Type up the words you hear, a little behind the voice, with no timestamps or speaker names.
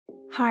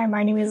Hi,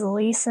 my name is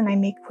Elise and I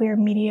make queer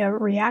media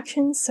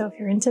reactions, so if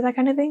you're into that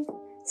kind of thing,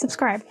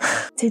 subscribe.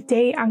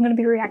 Today I'm going to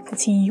be reacting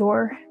to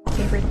your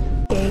favorite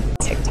gay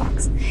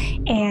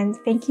TikToks, and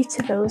thank you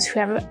to those who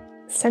have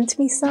sent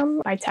me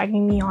some by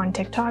tagging me on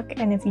TikTok.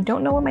 And if you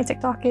don't know what my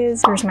TikTok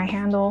is, here's my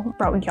handle.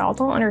 Bro, y'all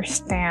don't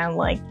understand,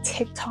 like,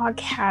 TikTok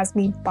has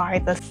me by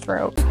the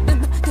throat.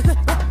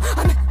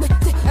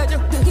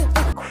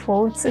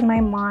 Quotes in my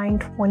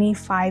mind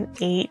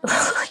 25/8.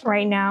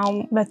 Right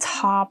now, the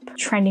top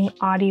trending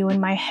audio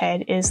in my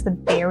head is the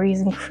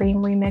berries and cream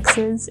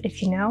remixes.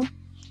 If you know,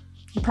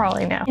 you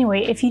probably know.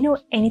 Anyway, if you know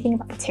anything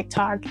about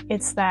TikTok,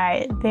 it's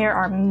that there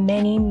are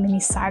many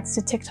sides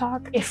to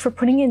TikTok. If we're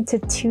putting it into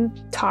two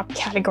top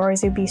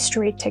categories, it'd be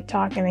straight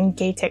TikTok and then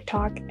gay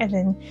TikTok. And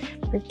then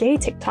for gay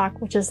TikTok,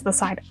 which is the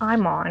side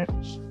I'm on,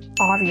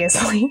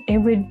 obviously, it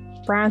would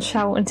branch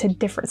out into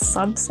different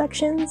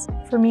subsections.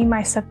 For me,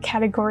 my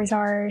subcategories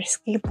are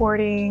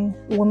skateboarding,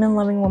 women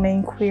loving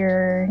women,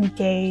 queer,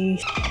 gay,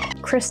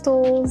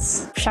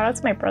 crystals. Shout out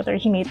to my brother,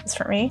 he made this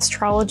for me.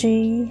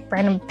 Astrology,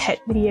 random pet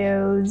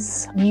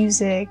videos,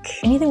 music,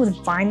 anything with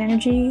Vine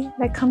energy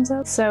that comes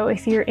up. So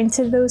if you're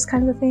into those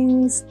kinds of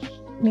things,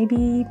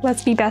 maybe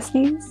let's be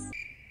besties.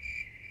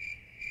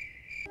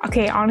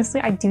 Okay,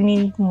 honestly, I do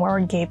need more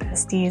gay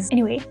besties.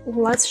 Anyway,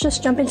 let's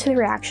just jump into the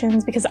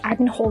reactions because I've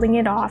been holding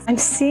it off. I'm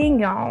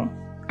seeing y'all.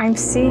 I'm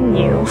seeing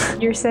you.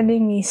 You're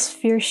sending me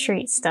sphere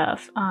straight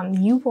stuff.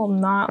 You will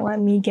not let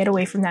me get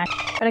away from that,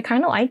 but I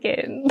kind of like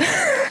it.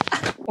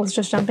 Let's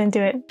just jump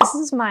into it. This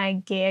is my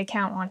gay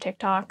account on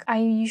TikTok. I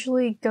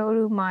usually go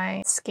to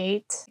my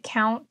skate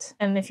account,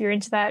 and if you're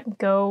into that,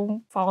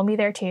 go follow me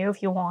there too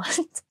if you want.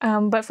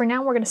 But for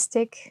now, we're gonna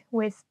stick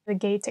with the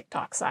gay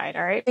TikTok side,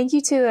 all right? Thank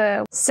you to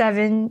the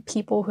 7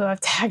 people who have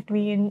tagged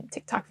me in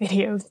TikTok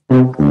videos.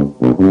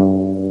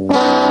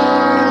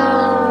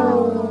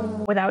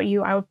 Without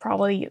you, I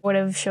would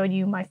have showed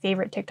you my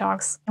favorite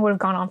TikToks. It would have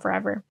gone on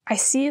forever. I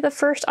see the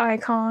first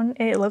icon.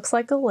 It looks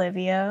like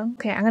Olivia.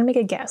 Okay, I'm gonna make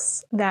a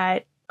guess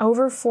that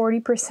over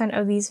 40%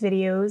 of these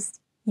videos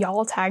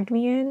y'all tagged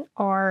me in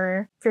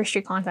are Fear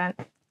Street content.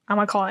 I'm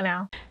gonna call it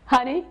now.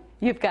 Honey,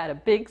 you've got a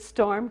big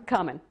storm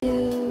coming.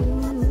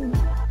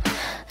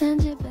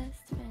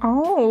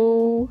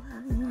 Oh,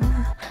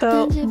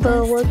 the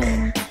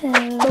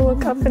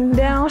look up and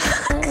down.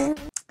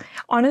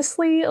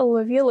 Honestly,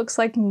 Olivia looks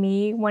like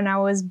me when I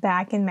was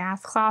back in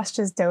math class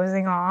just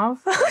dozing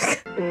off.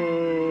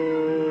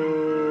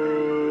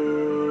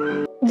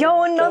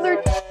 Yo,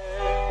 another...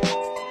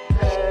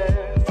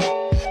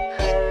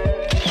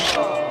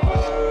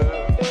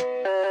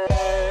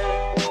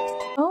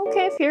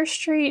 Okay, Fear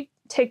Street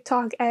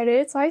TikTok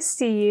edits, I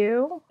see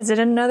you. Is it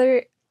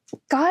another...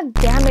 God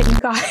damn it, you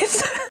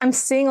guys. I'm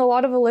seeing a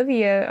lot of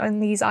Olivia on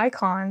these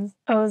icons.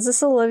 Oh, is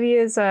this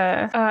Olivia's,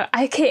 I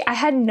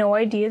had no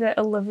idea that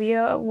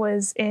Olivia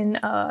was in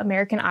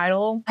American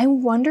Idol. I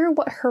wonder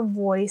what her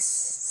voice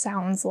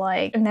sounds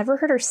like. I've never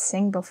heard her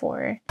sing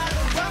before.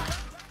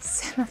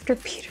 Sam after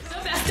Peter.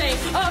 The best day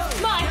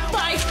of my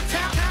life.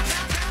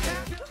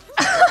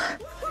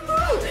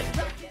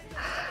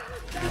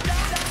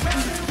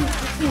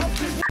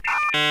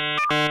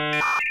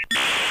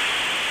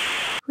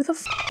 Who the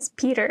f is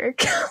Peter?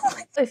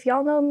 If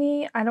y'all know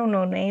me, I don't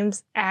know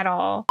names at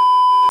all.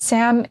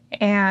 Sam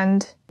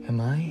and...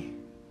 Am I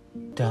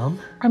dumb?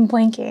 I'm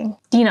blanking.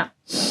 Deena.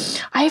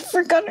 I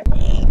forgot her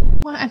name.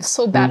 What? I'm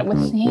so bad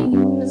with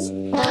names.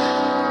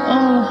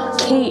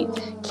 Kate.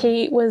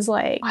 Kate was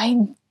like,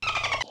 I'm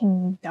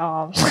f***ing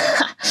dumb.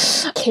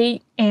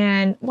 Kate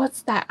and...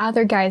 What's that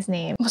other guy's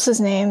name? What's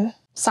his name?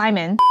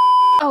 Simon.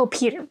 Oh,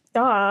 Peter.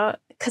 Duh.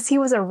 Because he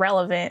was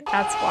irrelevant.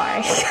 That's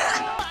why.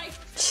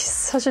 She's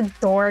such a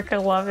dork, I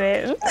love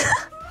it.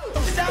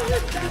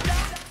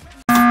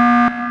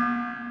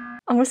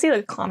 I'm gonna see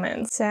the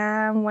comments.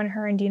 Sam, when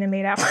her and Deena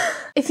made out.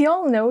 If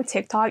y'all know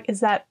TikTok, is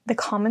that the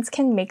comments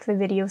can make the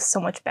video so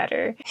much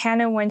better.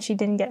 Hannah when she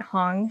didn't get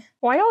hung.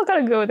 Why y'all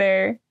gotta go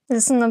there? Is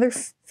this another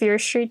Fear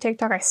Street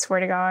TikTok? I swear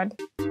to God.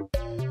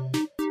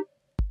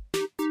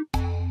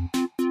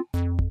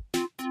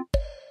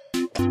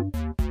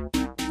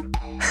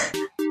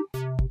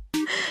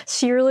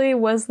 She really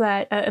was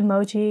that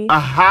emoji.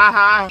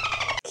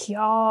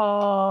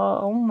 Y'all,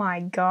 oh my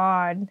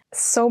god.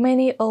 So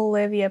many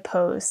Olivia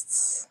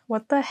posts.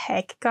 What the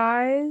heck,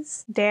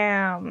 guys?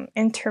 Damn.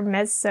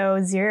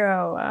 Intermezzo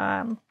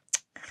 0.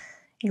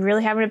 You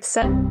really haven't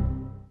upset?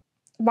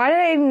 Why did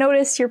I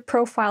notice your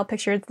profile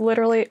picture? It's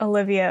literally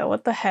Olivia.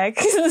 What the heck?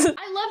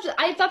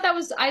 I thought that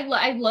was,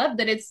 I love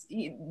that it's,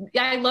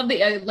 I love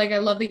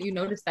that you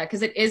noticed that,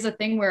 because it is a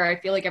thing where I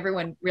feel like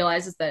everyone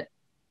realizes that,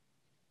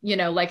 you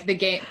know, like the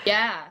game.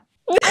 Yeah.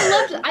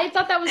 I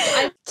thought that was...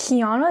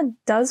 Kiana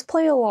does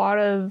play a lot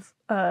of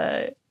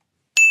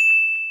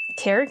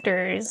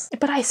characters,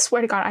 but I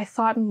swear to God, I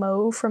thought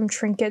Mo from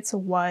Trinkets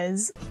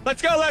was...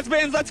 Let's go,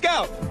 lesbians, let's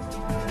go!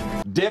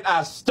 Did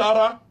I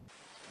stutter?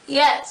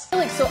 Yes.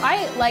 Like, so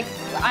I, like,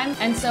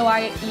 and so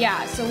I,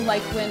 yeah, so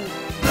like when,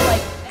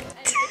 like,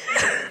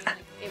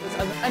 it was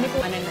a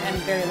nipple and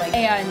very like,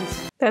 and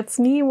That's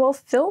me while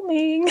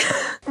filming.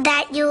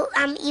 That you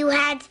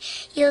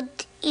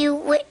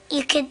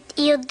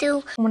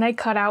do. When I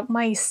cut out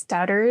my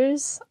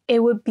stutters, it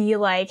would be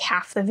like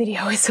half the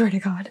video, I swear to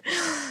God.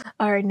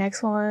 All right,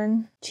 next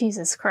one.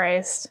 Jesus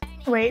Christ.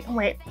 Wait.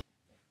 No,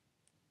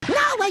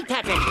 wait,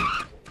 Patrick.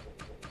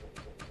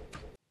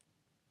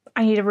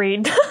 I need to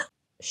read.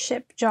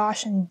 Ship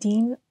Josh and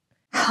Dean.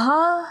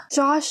 Huh?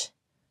 Josh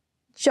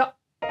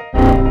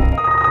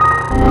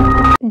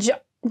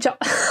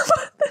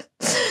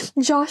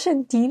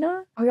and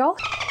Deena? Are y'all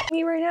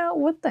me right now?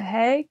 What the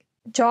heck?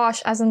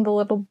 Josh as in the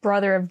little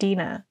brother of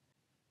Deena.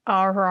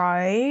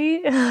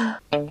 Alright.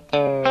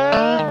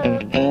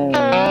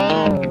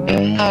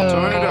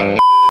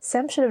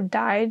 Sam should have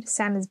died.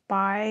 Sam is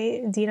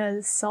bi. Deena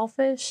is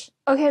selfish.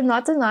 Okay, I'm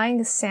not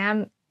denying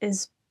Sam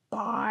is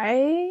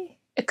bi.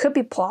 It could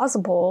be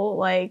plausible,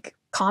 like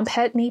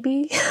compet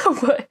maybe,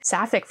 but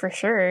Sapphic for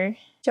sure.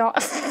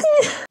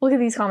 Look at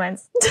these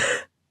comments.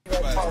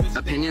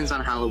 Opinions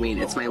on Halloween.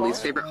 It's my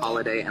least favorite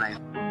holiday, and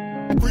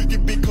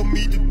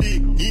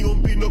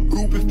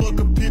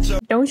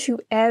Don't you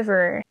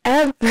ever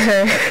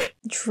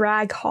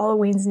drag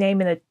Halloween's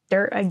name in the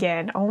dirt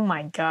again. Oh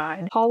my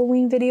god.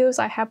 Halloween videos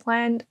I have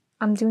planned.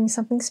 I'm doing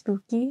something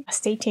spooky.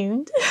 Stay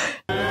tuned.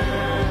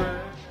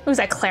 Was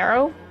that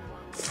Claro?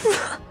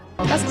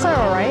 That's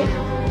Claro, right?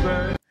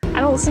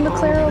 I don't listen to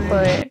Claro,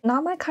 but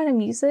not my kind of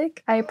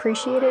music. I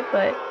appreciate it,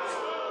 but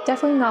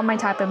definitely not my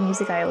type of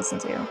music I listen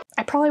to.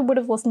 I probably would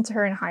have listened to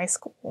her in high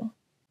school,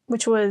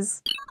 which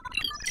was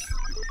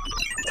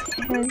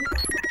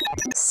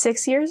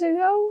 6 years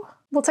ago?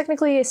 Well,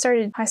 technically I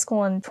started high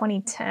school in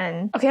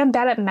 2010. Okay, I'm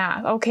bad at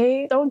math,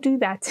 okay? Don't do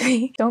that to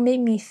me. Don't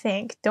make me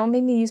think. Don't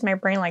make me use my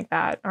brain like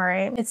that, all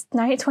right? It's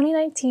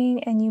 2019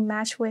 and you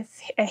match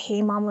with a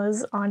Hey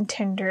Mamas on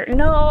Tinder.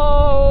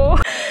 No!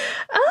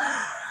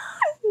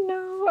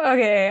 No.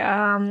 Okay,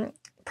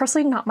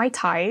 personally not my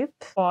type,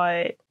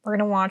 but we're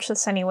gonna watch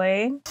this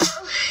anyway.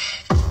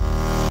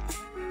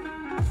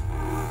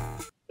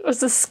 Was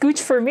this scooch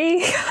for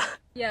me?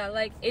 Yeah,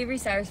 like Avery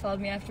Cyrus followed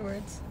me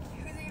afterwards.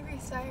 Who's Avery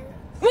Cyrus?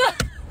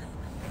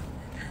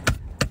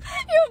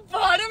 You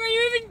bought him? Are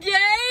you even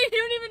gay? You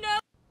don't even know.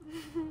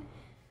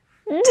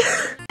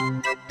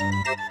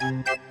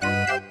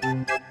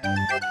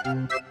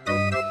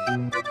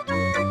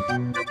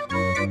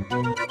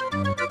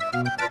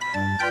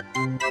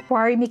 Why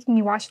are you making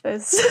me watch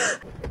this?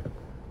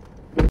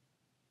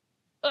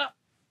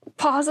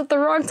 Pause at the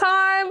wrong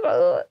time.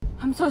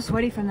 I'm so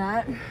sweaty from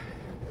that.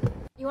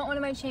 You want one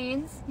of my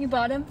chains? You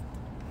bought him?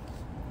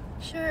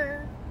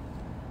 Sure.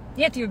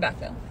 You have to be back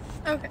though.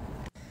 Okay.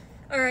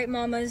 All right,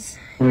 mamas.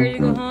 You ready to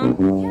go home?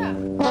 Yeah.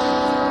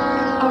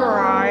 All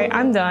right,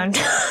 I'm done.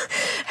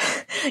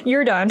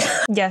 You're done.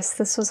 Yes,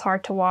 this was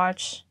hard to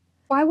watch.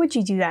 Why would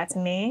you do that to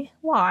me?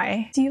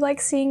 Why? Do you like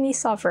seeing me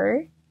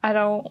suffer? I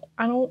don't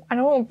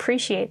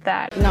appreciate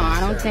that. No, I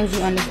don't think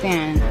you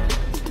understand.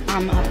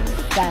 I'm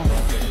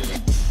obsessed.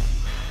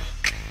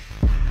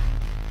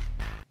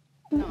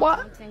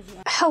 What?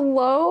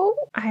 Hello?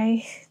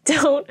 I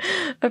don't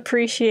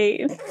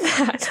appreciate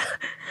that.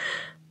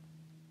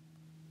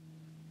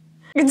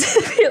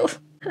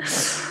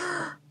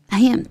 I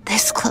am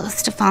this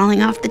close to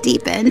falling off the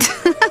deep end.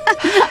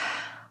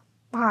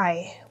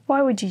 Why?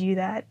 Why would you do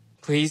that?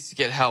 Please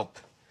get help.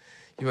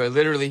 You are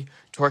literally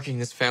torquing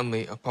this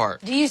family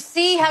apart. Do you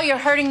see how you're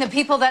hurting the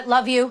people that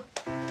love you?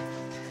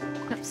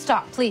 No,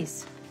 stop,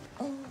 please.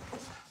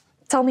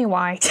 Tell me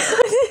why.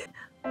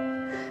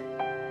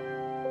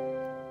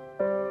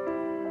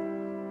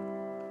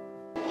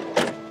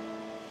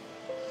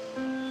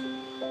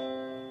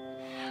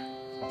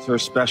 It's her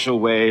special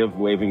way of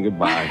waving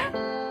goodbye.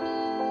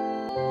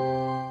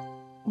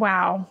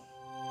 Wow.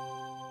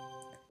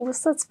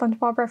 What's that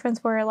SpongeBob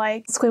reference where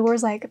like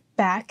Squidward's like,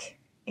 back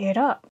it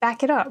up,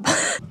 back it up.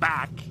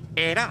 Back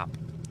it up.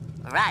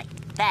 Right,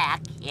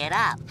 back it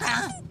up.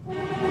 Huh?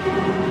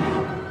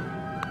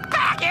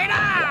 Back it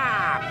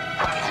up!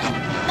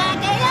 Back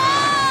it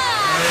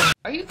up!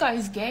 Are you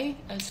guys gay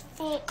as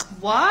fuck?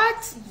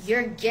 What?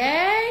 You're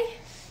gay?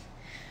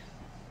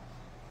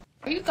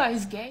 Are you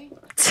guys gay?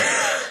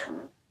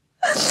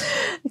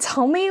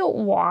 Tell me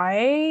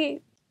why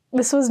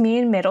this was me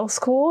in middle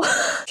school.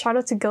 Shout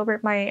out to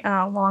Gilbert, my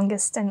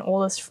longest and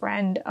oldest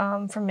friend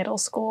from middle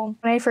school.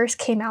 When I first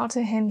came out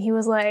to him, he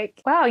was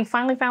like, wow, you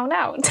finally found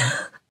out.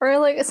 Or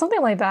like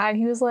something like that.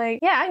 He was like,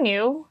 yeah, I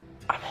knew.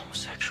 I'm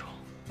homosexual.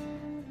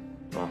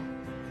 Well,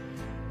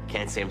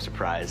 can't say I'm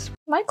surprised.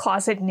 My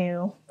closet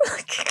knew.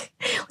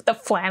 With the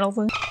flannels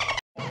and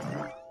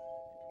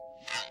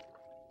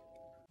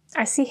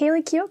I see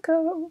Haley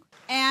Kiyoko.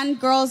 And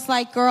girls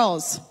like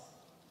girls.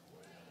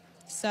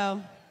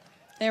 So,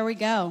 there we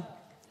go.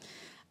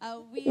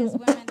 We as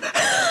women...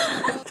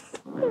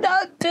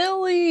 Not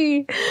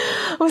Billy!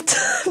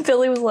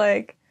 Billy was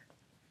like,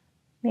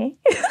 me?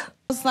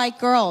 Girls like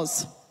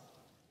girls.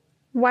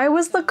 Why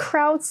was the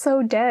crowd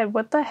so dead?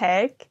 What the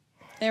heck?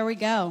 There we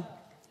go.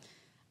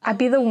 I'd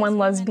be the one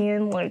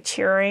lesbian like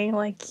cheering,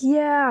 like,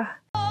 yeah.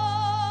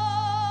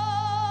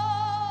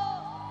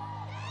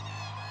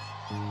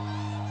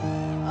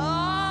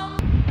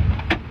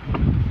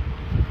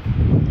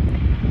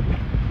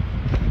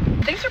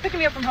 Thanks for picking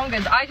me up from Home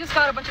Goods. I just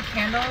got a bunch of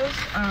candles.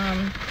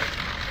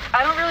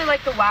 I don't really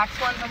like the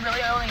wax ones. I'm really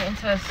only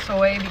into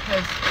soy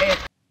because it...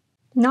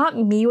 Not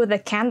me with a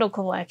candle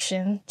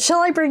collection. Shall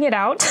I bring it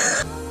out?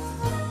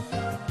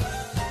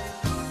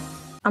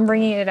 I'm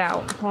bringing it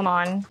out. Hold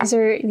on.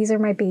 These are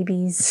my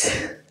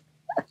babies.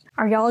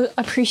 Are y'all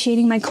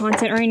appreciating my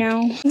content right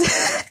now?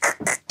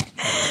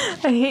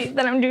 I hate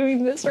that I'm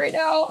doing this right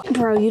now.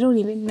 Bro, you don't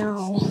even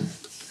know.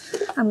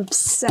 I'm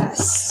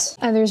obsessed.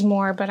 And there's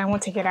more, but I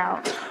won't take it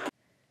out.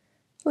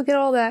 Look at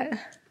all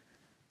that.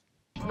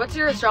 What's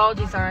your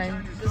astrology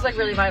sign? This is like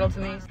really vital to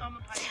me.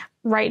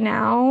 Right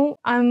now,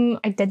 I'm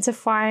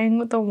identifying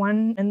with the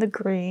one in the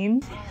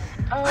green.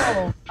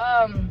 Oh,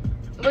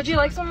 would you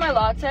like some of my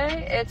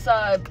latte? It's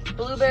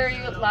blueberry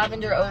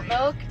lavender oat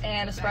milk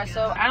and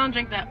espresso. I don't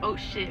drink that oat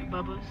shit,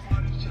 Bubbles.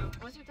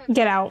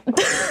 Get out.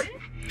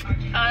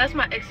 That's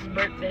my ex's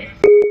birthday.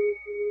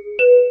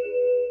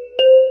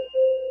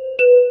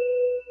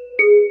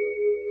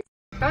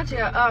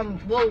 Gotcha.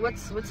 Well,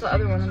 what's the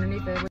other one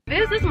underneath it?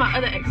 This is my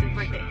other ex's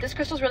birthday. This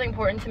crystal's really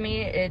important to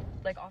me. It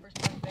like offers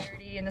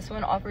prosperity, and this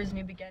one offers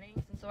new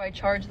beginnings, and so I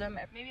charge them.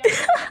 Maybe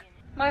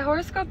my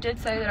horoscope did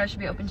say that I should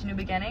be open to new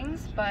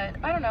beginnings, but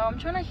I don't know. I'm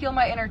trying to heal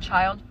my inner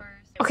child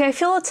first. Okay, I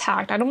feel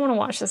attacked. I don't want to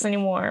watch this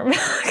anymore.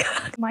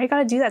 Why you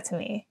gotta do that to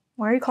me?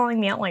 Why are you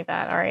calling me out like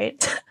that? All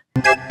right.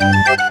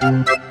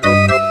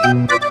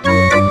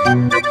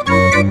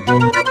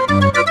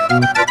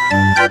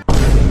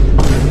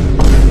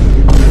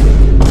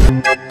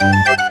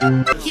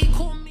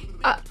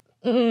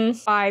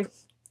 Bye.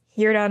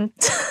 You're done.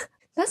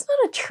 That's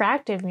not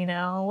attractive, you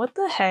know. What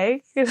the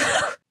heck?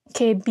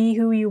 Okay, be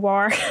who you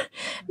are.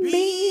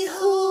 Be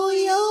who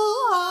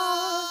you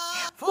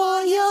are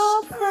for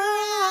your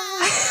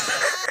pride.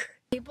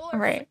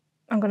 Alright,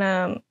 I'm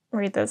gonna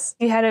read this.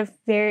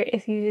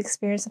 If you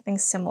experienced something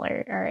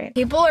similar, alright.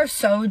 People are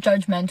so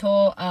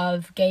judgmental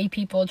of gay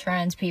people,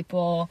 trans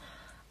people,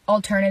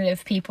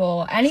 alternative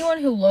people. Anyone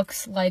who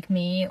looks like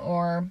me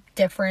or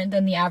different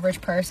than the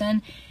average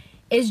person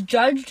is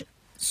judged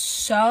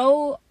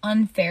so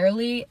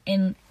unfairly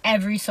in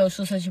every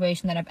social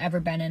situation that I've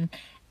ever been in.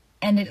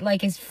 And it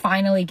like is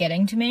finally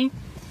getting to me.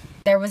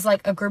 There was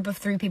like a group of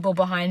 3 people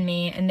behind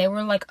me, and they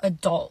were like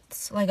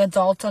adults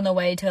on the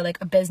way to like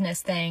a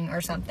business thing or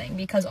something,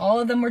 because all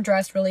of them were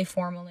dressed really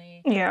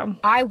formally. Yeah.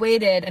 I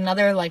waited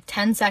another like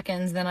 10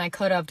 seconds than I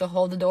could have to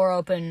hold the door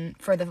open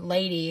for the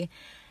lady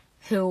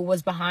who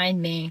was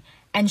behind me,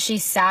 and she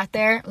sat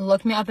there,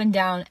 looked me up and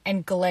down,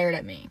 and glared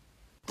at me.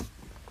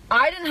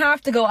 I didn't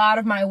have to go out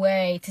of my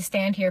way to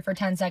stand here for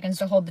 10 seconds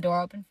to hold the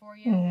door open for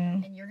you.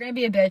 And you're gonna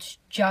be a bitch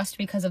just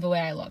because of the way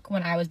I look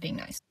when I was being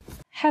nice.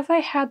 Have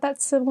I had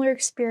that similar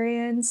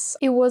experience?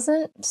 It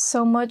wasn't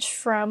so much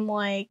from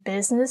like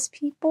business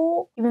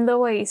people, even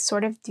though I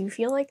sort of do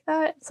feel like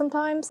that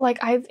sometimes.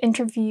 Like I've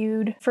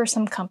interviewed for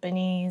some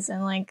companies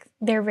and like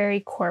they're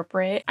very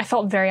corporate. I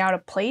felt very out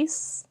of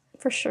place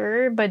for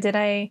sure, but did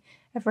I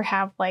ever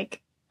have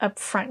like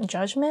upfront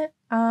judgment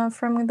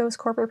from those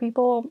corporate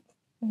people?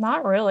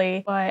 Not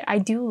really, but I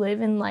do live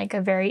in like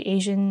a very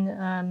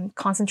Asian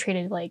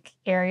concentrated like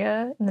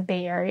area in the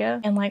Bay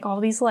Area, and like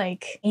all these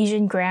like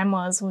Asian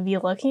grandmas would be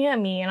looking at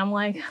me and I'm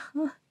like,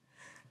 huh,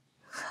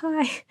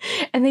 hi,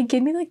 and they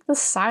give me like the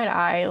side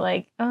eye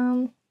like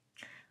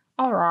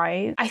all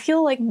right. I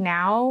feel like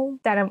now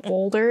that I'm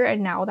older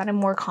and now that I'm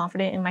more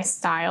confident in my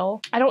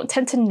style, I don't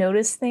tend to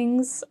notice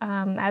things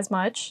as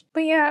much.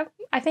 But yeah,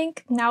 I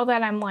think now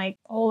that I'm like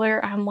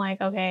older, I'm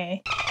like,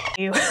 okay,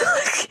 you.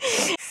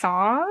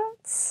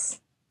 Thoughts?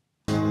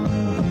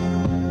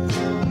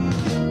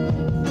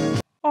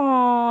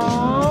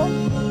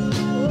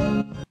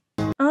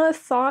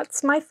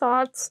 My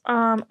thoughts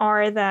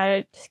are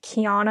that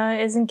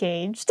Kiana is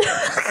engaged.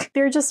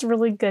 They're just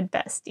really good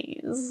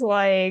besties.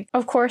 Like,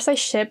 of course I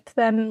ship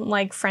them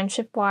like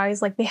friendship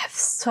wise, like they have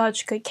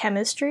such good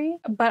chemistry,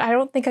 but I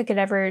don't think I could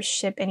ever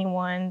ship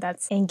anyone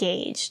that's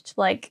engaged.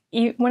 Like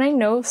when I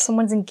know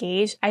someone's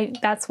engaged,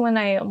 that's when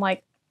I'm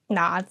like,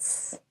 nah,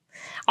 it's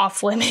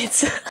off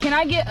limits. Can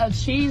I get a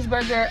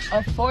cheeseburger,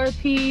 a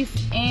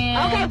 4-piece,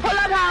 and... Okay, pull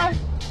up how?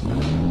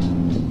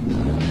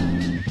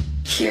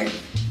 Here.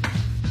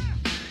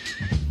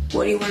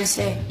 What do you want to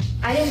say?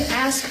 I didn't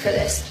ask for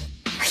this.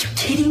 Are you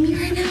kidding me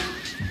right now?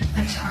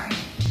 I'm sorry.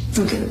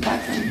 I'll give it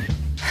back then.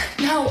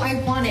 No,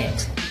 I want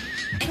it.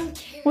 I don't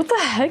care. What the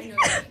heck?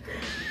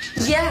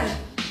 Yeah.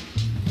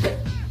 But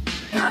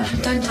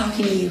I'm done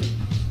talking to you.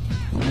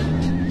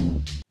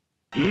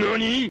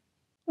 NANI?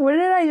 What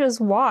did I just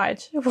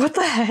watch? What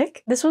the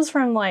heck? This was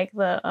from like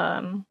the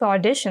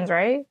auditions,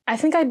 right? I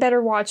think I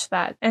better watch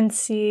that and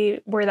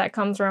see where that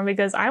comes from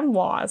because I'm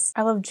lost.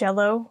 I love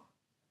Jello.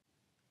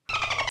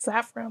 What's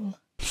that from?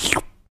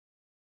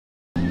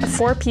 A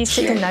 4-piece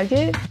chicken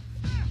nugget?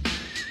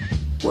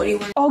 What do you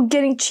want? Oh,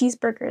 getting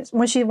cheeseburgers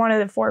when she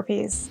wanted a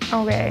 4-piece.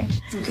 Okay.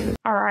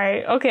 All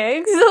right.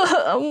 Okay.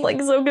 I'm like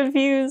so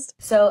confused.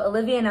 So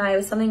Olivia and I, it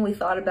was something we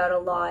thought about a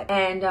lot.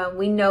 And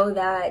we know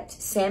that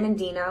Sam and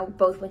Deena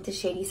both went to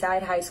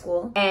Shadyside High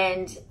School.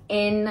 And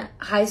in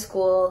high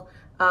school,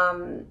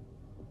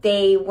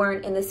 they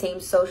weren't in the same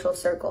social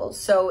circles.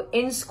 So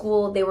in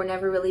school, they were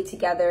never really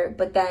together.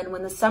 But then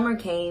when the summer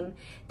came,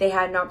 they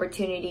had an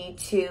opportunity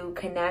to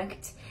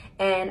connect.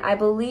 And I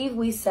believe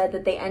we said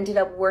that they ended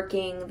up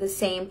working the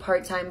same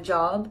part-time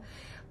job.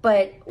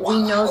 But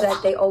we know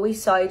that they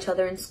always saw each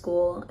other in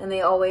school, and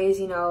they always,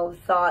 you know,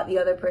 thought the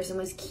other person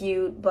was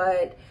cute,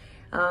 but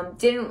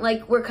didn't,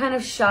 like, were kind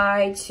of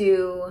shy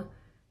to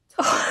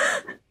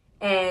talk.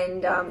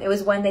 And it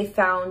was when they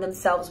found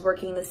themselves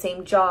working the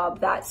same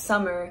job that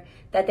summer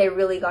that they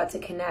really got to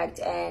connect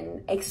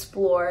and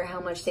explore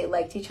how much they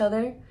liked each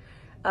other.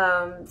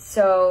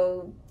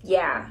 So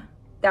yeah,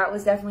 that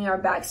was definitely our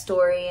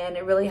backstory, and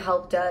it really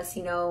helped us,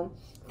 you know,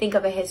 think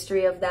of a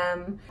history of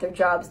them, their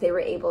jobs. They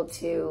were able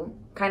to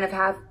kind of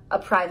have a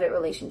private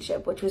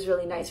relationship, which was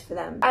really nice for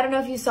them. I don't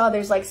know if you saw,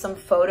 there's like some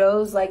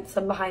photos, like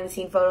some behind the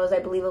scene photos. I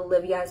believe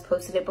Olivia has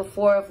posted it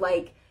before of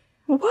like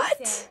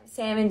what?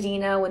 Sam and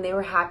Deena when they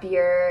were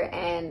happier,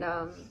 and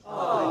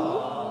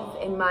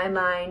in my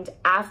mind,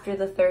 after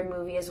the third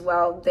movie as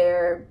well,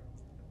 they're,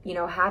 you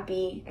know,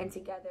 happy and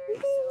together.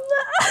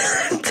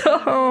 So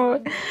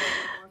Don't.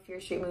 more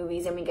Fear Street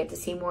movies, and we get to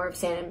see more of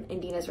Sam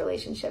and Deena's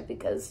relationship,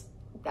 because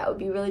that would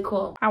be really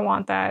cool. I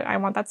want that. I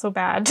want that so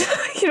bad.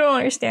 You don't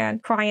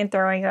understand. Crying and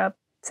throwing up.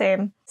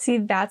 Same. See,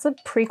 that's a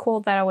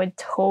prequel that I would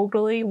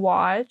totally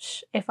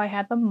watch. If I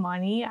had the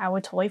money, I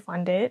would totally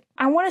fund it.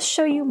 I want to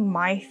show you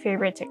my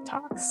favorite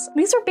TikToks.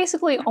 These are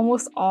basically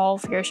almost all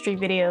Fear Street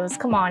videos.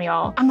 Come on,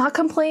 y'all. I'm not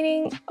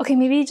complaining. Okay,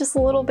 maybe just a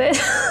little bit.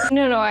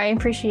 No, I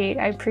appreciate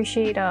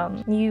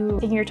you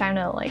taking your time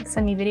to like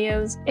send me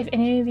videos. If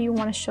any of you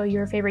want to show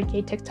your favorite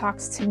gay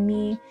TikToks to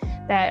me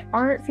that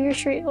aren't Fear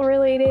Street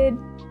related,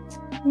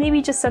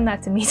 maybe just send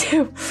that to me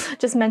too.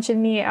 Just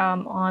mention me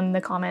on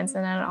the comments,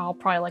 and then I'll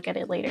probably look at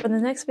it later. For the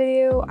next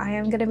video, I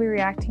am going to be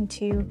reacting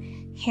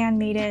to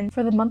Handmaiden.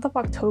 For the month of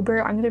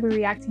October, I'm going to be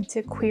reacting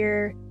to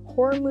queer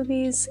horror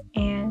movies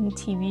and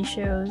TV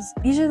shows.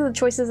 These are the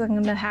choices I'm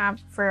going to have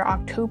for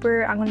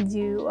October. I'm going to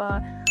do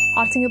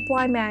Haunting of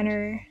Bly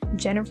Manor,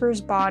 Jennifer's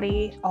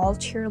Body, All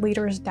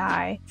Cheerleaders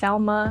Die,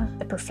 Thelma,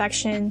 The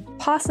Perfection,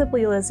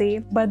 possibly Lizzie,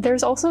 but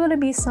there's also going to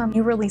be some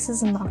new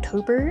releases in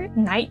October.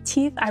 Night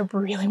Teeth I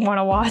really want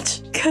to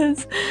watch,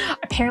 because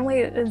apparently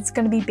it's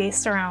going to be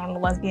based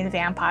around lesbian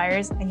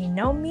vampires, and you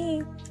know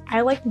me,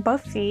 I like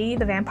Buffy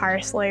the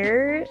Vampire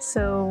Slayer,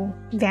 so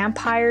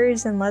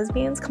vampires and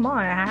lesbians, come on,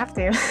 I have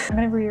to. I'm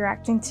going to be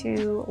reacting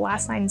to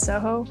Last Night in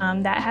Soho.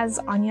 That has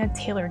Anya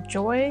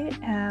Taylor-Joy.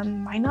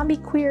 Might not be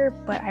queer,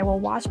 but I will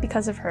watch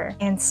because of her.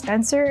 And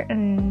Spencer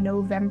on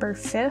November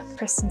 5th,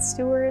 Kristen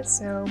Stewart,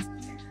 so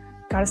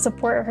gotta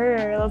support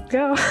her, let's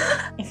go.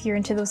 If you're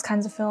into those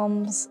kinds of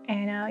films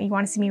and you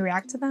want to see me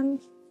react to them,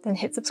 then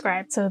hit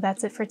subscribe. So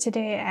that's it for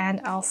today, and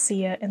I'll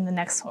see you in the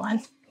next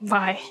one.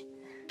 Bye.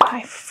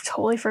 I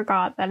totally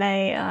forgot that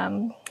I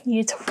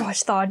needed to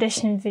watch the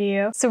audition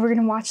video. So we're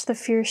gonna watch the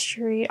Fear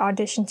Street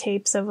audition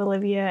tapes of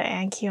Olivia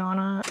and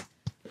Kiana.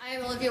 I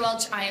am Olivia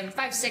Welch, I am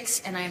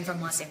 5'6", and I am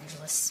from Los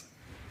Angeles.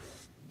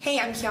 Hey,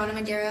 I'm Kiana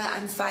Maderia,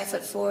 I'm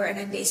 5'4", and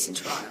I'm based in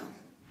Toronto.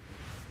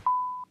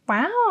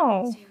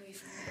 Wow.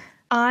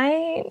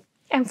 I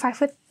am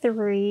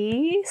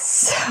 5'3",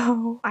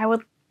 so I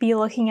would be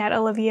looking at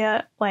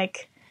Olivia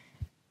like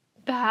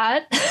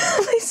that,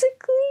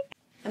 basically.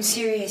 I'm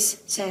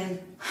serious, Sam.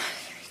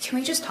 Can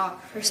we just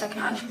talk for a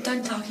second? I'm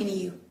done talking to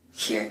you.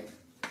 Here.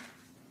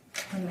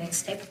 One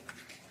mixtape.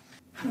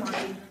 Come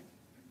on.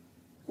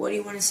 What do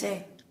you want to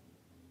say?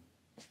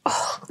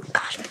 Oh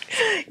gosh,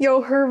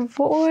 yo, her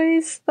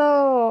voice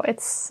though,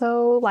 it's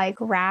so like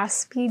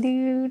raspy,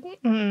 dude.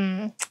 Yes.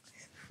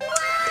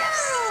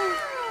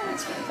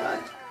 That's what I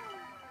thought.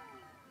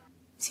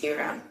 See you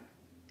around.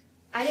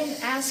 I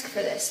didn't ask for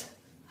this.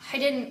 I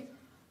didn't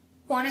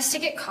want us to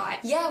get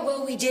caught. Yeah,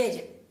 well, we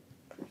did.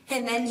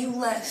 And then you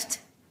left.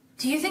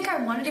 Do you think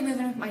I wanted to move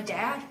in with my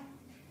dad?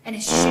 And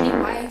his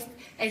shitty wife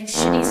and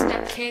shitty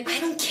stepkid? I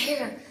don't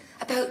care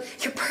about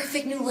your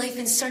perfect new life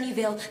in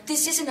Sunnyvale.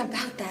 This isn't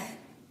about that.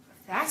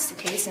 If that's the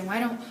case, then why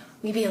don't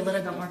we be a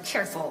little bit more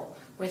careful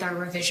with our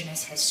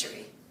revisionist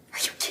history? Are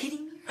you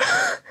kidding me?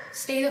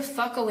 Stay the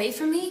fuck away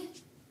from me?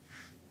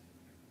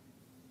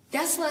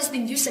 That's the last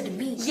thing you said to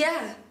me.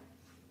 Yeah.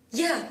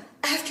 Yeah,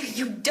 after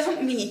you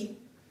dumped me.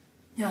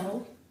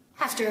 No,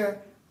 after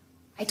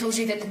I told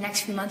you that the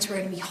next few months were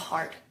going to be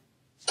hard.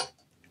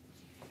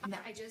 And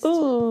that I just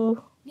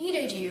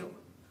needed you.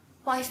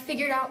 Well, I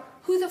figured out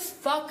who the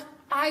fuck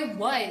I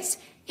was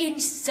in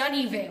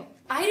Sunnyvale.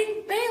 I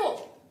didn't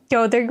bail.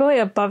 Yo, they're going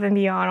above and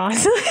beyond,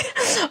 honestly.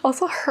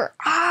 Also, her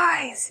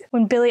eyes.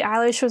 When Billie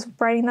Eilish was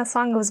writing that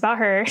song, it was about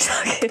her.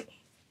 You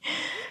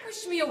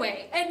pushed me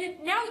away,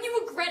 and now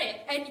you regret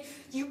it, and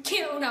you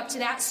can't own up to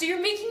that, so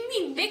you're making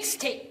me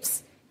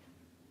mixtapes.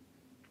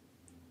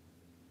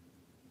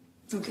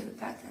 Don't give it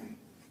back then.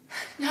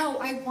 No,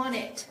 I want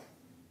it.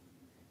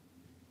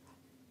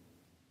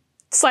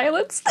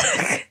 Silence.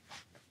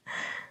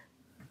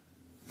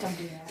 Don't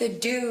do that. The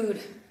dude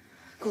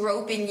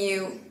groping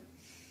you.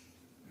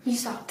 You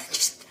stop.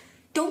 Just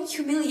don't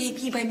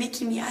humiliate me by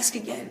making me ask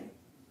again.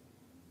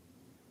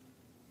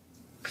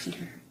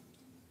 Peter.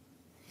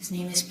 His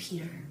name is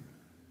Peter.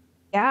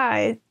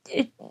 Yeah,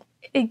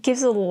 it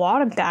gives a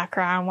lot of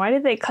background. Why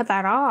did they cut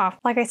that off?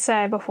 Like I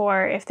said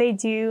before, if they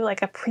do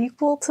like a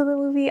prequel to the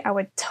movie, I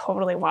would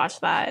totally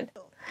watch that.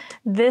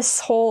 This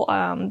whole,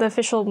 the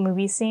official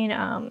movie scene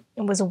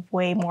was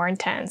way more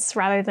intense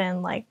rather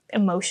than like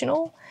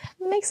emotional.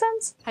 Makes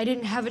sense? I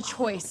didn't have a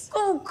choice.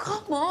 Oh,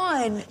 come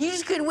on. You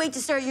just couldn't wait to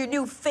start your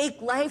new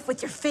fake life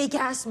with your fake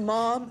ass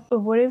mom.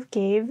 It would have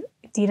gave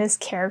Deena's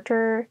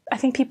character, I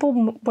think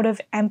people would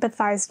have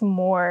empathized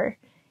more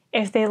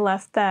if they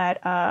left that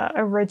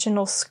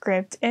original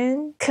script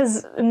in.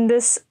 Because in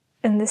this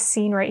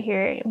scene right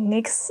here, it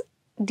makes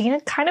Deena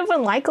kind of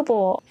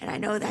unlikable. And I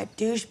know that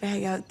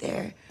douchebag out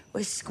there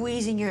was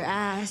squeezing your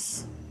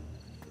ass.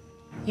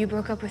 You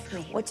broke up with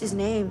me. What's his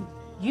name?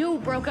 You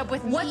broke up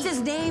with me. What's his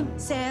name,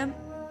 Sam?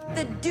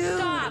 The dude.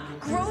 Stop.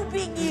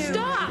 Groping you.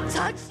 Stop.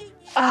 Touching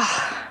you.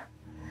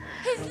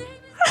 His name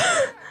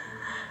is...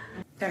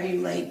 Are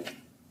you, like,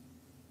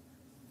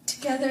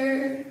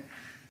 together?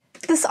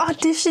 This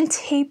audition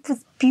tape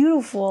was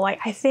beautiful. Like,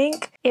 I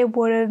think it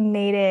would have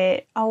made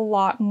it a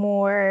lot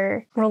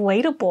more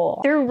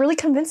relatable. They're really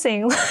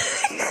convincing. Wow.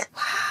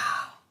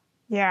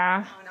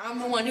 Yeah. I'm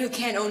the one who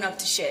can't own up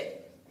to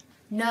shit.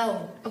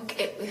 No.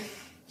 Okay.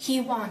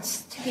 He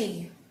wants to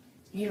be.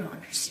 You don't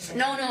understand.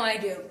 No, I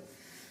do.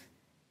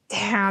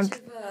 Damn.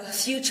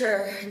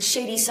 Future and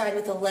shady side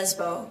with a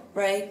lesbo,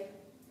 right?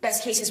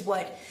 Best case is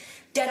what?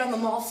 Dead on the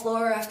mall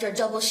floor after a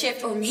double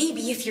shift, or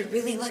maybe if you're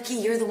really lucky,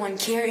 you're the one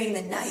carrying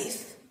the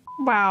knife.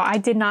 Wow, I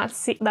did not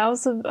see. That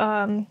was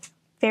a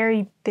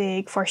very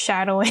big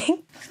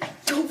foreshadowing.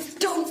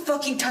 Don't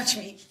fucking touch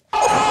me.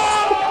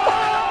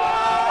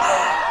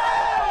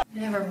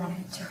 Never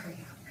wanted to hurt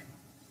you.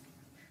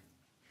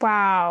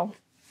 Wow.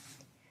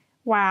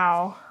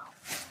 Wow.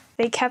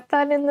 They kept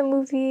that in the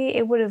movie,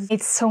 it would have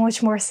made so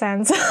much more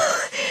sense.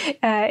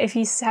 If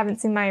you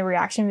haven't seen my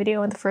reaction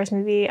video in the first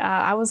movie,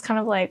 I was kind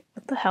of like,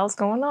 what the hell's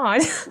going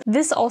on?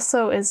 This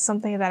also is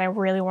something that I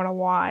really want to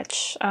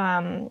watch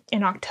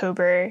in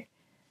October,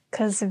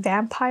 because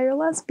vampire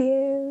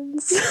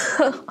lesbians.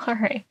 All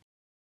right.